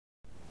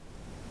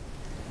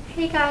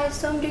Hey guys,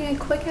 so I'm doing a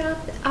quick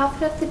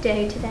outfit of the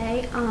day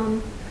today.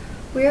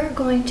 We are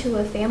going to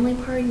a family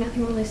party,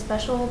 nothing really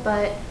special,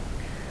 but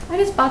I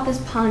just bought this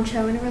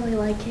poncho and I really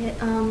like it.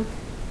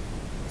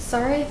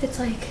 Sorry if it's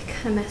like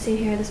kind of messy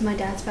in here. This is my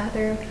dad's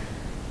bathroom,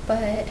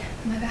 but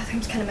my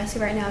bathroom's kind of messy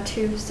right now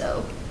too,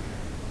 so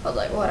I was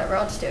like, whatever,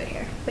 I'll just do it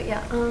here. But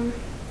yeah,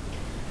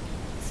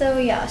 so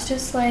yeah, it's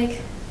just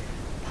like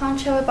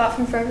poncho I bought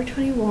from Forever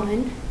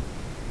 21,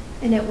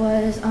 and it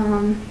was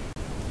on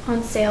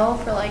sale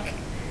for like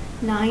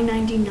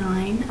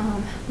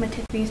 $9.99. My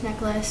Tiffany's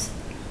necklace,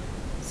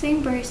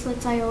 same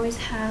bracelets I always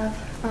have.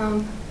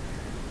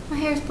 My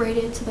hair's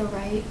braided to the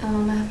right. I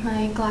have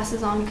my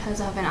glasses on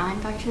because I have an eye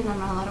infection. I'm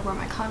not allowed to wear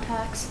my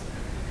contacts.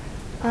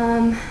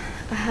 I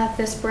have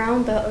this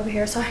brown belt over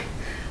here. Sorry,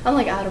 I'm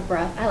like out of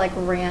breath. I like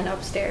ran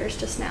upstairs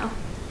just now.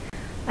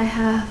 I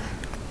have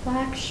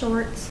black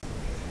shorts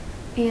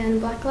and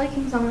black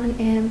leggings on,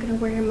 and I'm gonna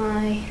wear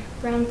my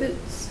brown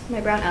boots, my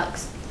brown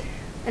Uggs.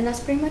 And that's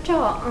pretty much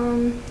all.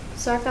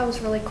 Sorry if that was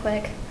really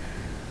quick.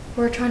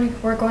 We're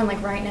going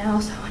like right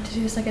now, so I want to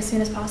do this like as soon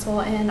as possible,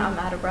 and I'm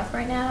out of breath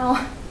right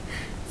now.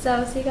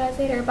 So see you guys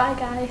later. Bye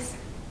guys.